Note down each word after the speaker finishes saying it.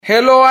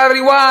Hello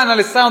everyone,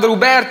 Alessandro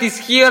Ubertis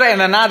here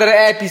and another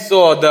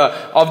episode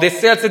of the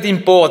Sales Team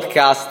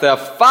podcast.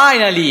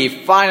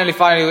 Finally,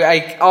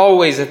 I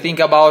always think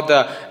about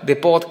the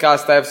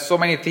podcast. I have so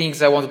many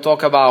things I want to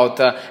talk about.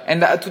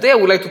 And today I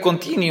would like to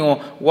continue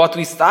what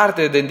we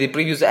started in the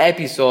previous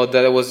episode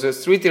that was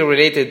strictly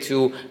related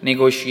to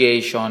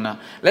negotiation.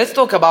 Let's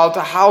talk about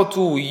how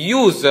to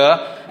use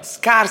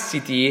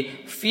scarcity,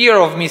 fear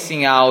of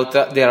missing out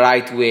the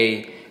right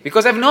way.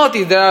 Because I've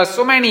noticed there are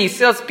so many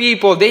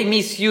salespeople, they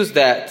misuse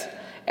that.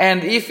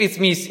 And if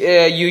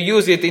you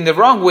use it in the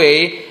wrong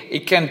way,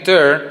 it can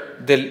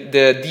turn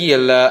the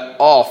deal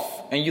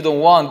off. And you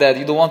don't want that.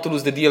 You don't want to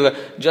lose the deal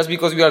just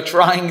because we are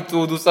trying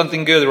to do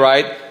something good,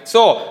 right?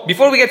 So,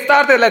 before we get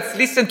started, let's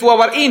listen to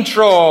our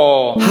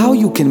intro. How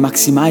you can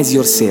maximize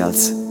your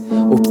sales,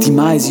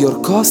 optimize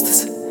your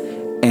costs,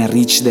 and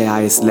reach the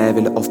highest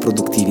level of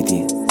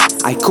productivity.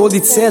 I called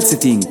it Sales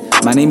Setting.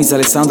 My name is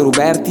Alessandro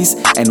Ubertis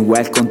and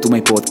welcome to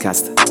my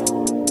podcast.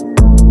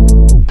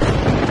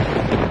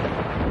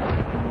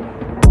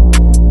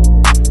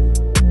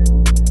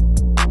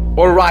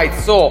 Alright,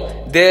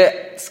 so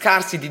the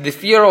scarcity, the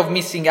fear of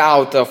missing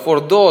out,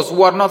 for those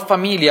who are not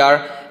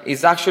familiar,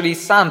 is actually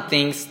some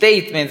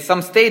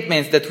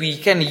statements that we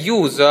can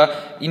use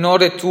in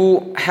order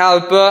to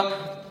help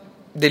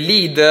the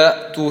lead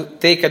to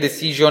take a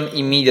decision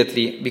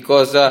immediately,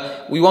 because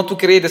we want to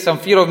create some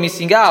fear of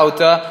missing out,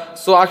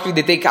 so actually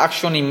they take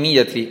action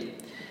immediately.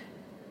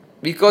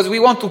 Because we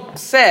want to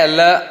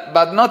sell,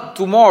 but not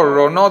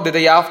tomorrow, not the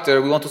day after,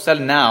 we want to sell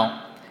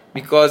now.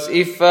 Because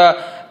if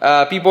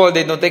people,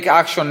 they don't take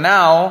action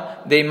now,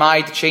 they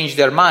might change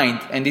their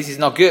mind, and this is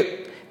not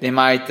good. They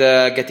might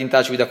get in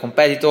touch with a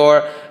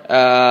competitor,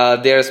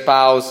 their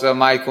spouse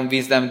might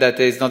convince them that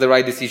it's not the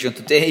right decision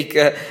to take,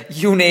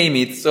 you name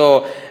it.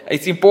 So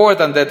it's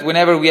important that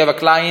whenever we have a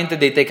client,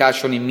 they take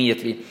action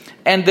immediately.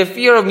 And the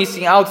fear of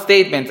missing out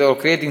statement or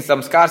creating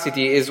some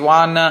scarcity is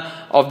one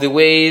of the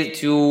ways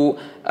to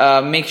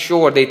make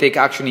sure they take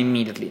action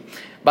immediately.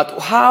 But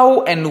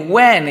how and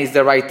when is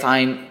the right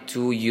time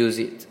to use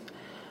it?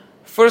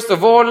 First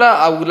of all,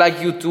 I would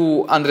like you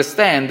to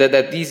understand that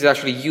this is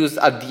actually used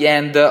at the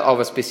end of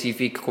a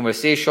specific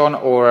conversation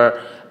or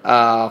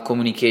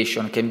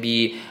communication. It can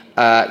be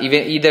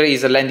either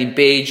is a landing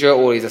page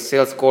or is a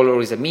sales call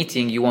or is a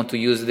meeting. You want to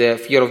use the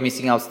fear of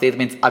missing out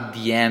statements at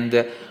the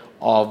end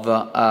of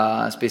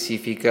a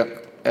specific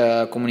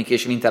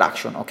communication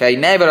interaction, okay?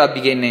 Never at the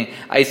beginning.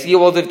 I see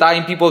all the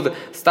time people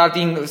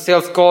starting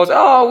sales calls,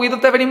 oh, we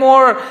don't have any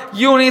more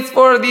units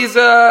for this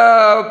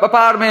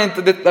apartment.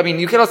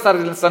 You cannot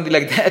start something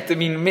like that.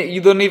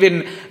 You don't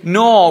even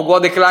know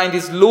what the client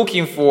is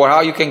looking for, how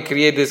you can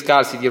create the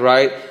scarcity,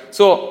 right?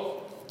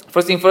 So,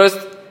 first thing first,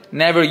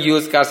 never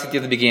use scarcity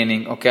at the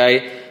beginning,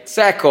 okay?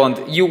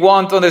 Second, you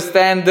want to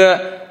understand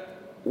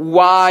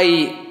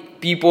why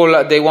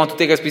people, they want to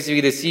take a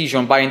specific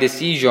decision, buying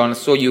decision,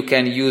 so you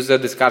can use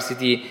the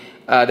scarcity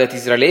that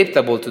is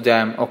relatable to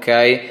them,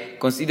 okay?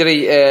 Consider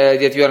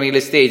that you are in real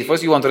estate.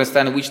 First, you want to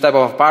understand which type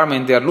of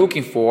apartment they are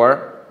looking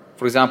for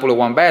example, a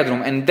one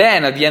bedroom. And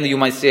then at the end, you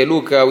might say,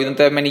 look, we don't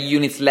have many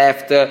units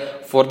left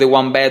for the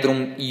one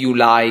bedroom you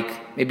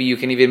like. Maybe you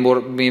can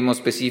even be more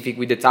specific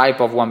with the type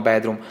of one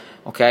bedroom,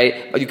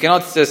 okay? But you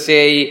cannot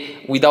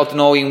say, without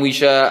knowing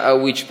which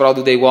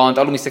product they want,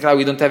 oh, Mr. Cloud,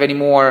 we don't have any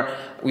more.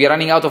 We are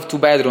running out of two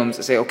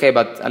bedrooms. Say, okay,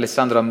 but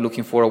Alessandro, I'm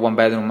looking for a one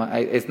bedroom.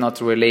 It's not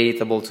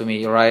relatable to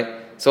me, right?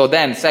 So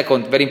then,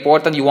 second, very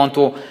important, you want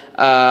to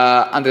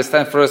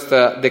understand first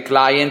the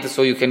client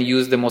so you can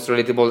use the most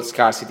relatable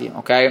scarcity,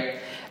 okay?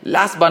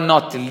 Last but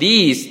not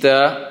least,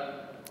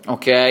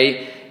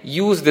 okay,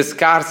 use the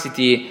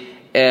scarcity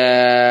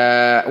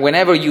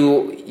whenever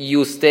you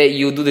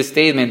do the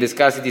statement, the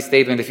scarcity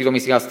statement, the fear of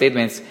missing out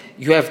statements.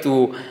 You have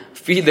to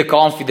feel the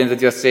confidence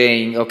that you're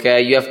saying,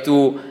 okay? You have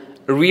to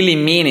really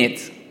mean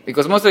it,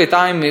 because most of the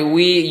time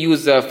we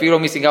use fear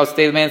of missing out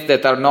statements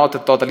that are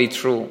not totally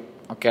true,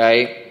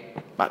 okay?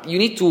 But you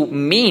need to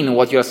mean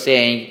what you're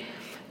saying.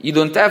 You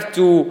don't have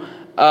to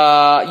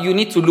you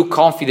need to look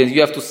confident.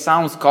 You have to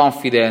sound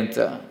confident,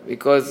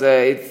 because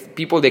it's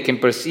people, they can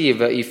perceive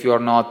if you are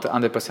not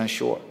 100%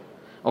 sure,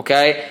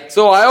 okay?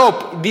 So I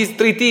hope these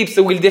 3 tips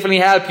will definitely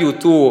help you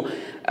to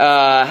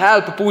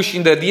help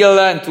pushing the deal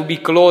and to be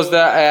closed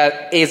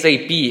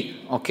ASAP.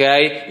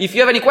 Okay. If you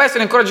have any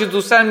question, I encourage you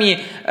to send me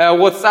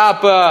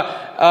WhatsApp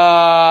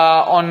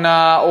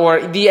or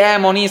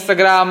DM on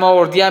Instagram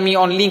or DM me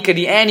on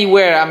LinkedIn,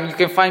 anywhere. You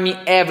can find me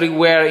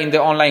everywhere in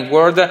the online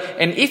world.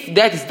 And if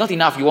that is not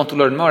enough, you want to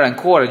learn more, I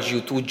encourage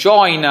you to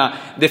join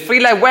the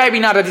free live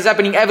webinar that is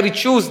happening every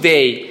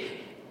Tuesday,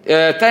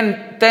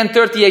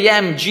 10:30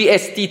 a.m.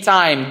 GST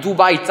time,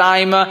 Dubai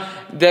time.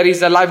 There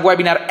is a live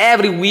webinar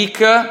every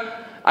week.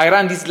 I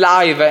run this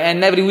live,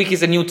 and every week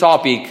is a new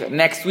topic.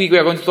 Next week we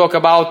are going to talk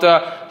about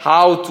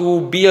how to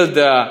build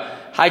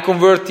high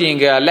converting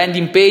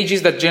landing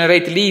pages that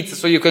generate leads,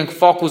 so you can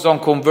focus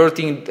on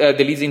converting the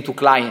leads into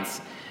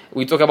clients.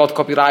 We talk about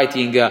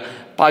copywriting,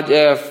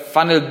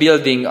 funnel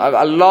building,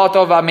 a lot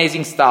of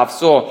amazing stuff.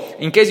 So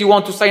in case you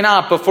want to sign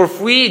up for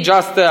free,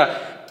 just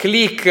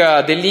click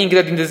the link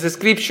that in the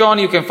description.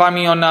 You can find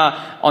me on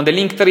the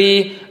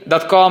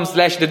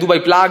linktree.com/the Dubai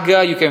plug.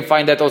 You can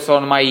find that also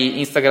on my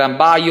Instagram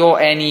bio,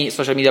 any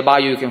social media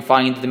bio. You can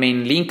find the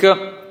main link.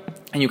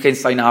 And you can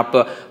sign up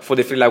for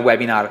the free live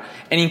webinar.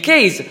 And in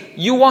case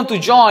you want to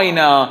join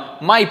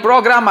my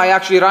program, I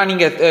actually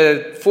running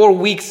a 4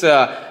 weeks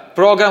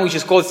program which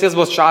is called Sales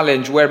Boss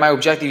Challenge, where my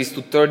objective is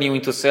to turn you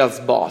into a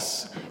sales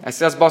boss. A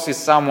sales boss is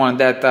someone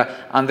that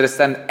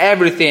understands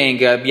everything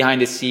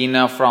behind the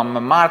scene,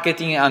 from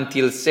marketing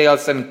until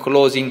sales and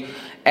closing,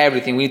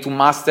 everything. We need to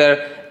master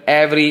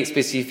every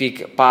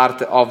specific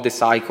part of the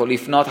cycle.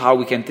 If not, how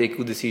we can take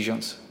good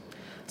decisions.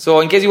 So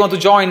in case you want to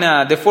join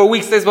the 4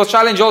 weeks Sales Boss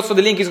Challenge, also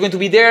the link is going to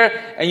be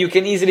there and you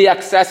can easily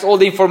access all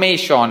the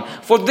information.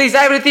 For today's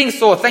everything,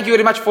 so thank you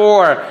very much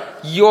for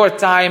your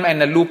time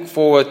and I look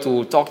forward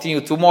to talking to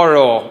you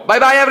tomorrow. Bye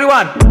bye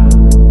everyone!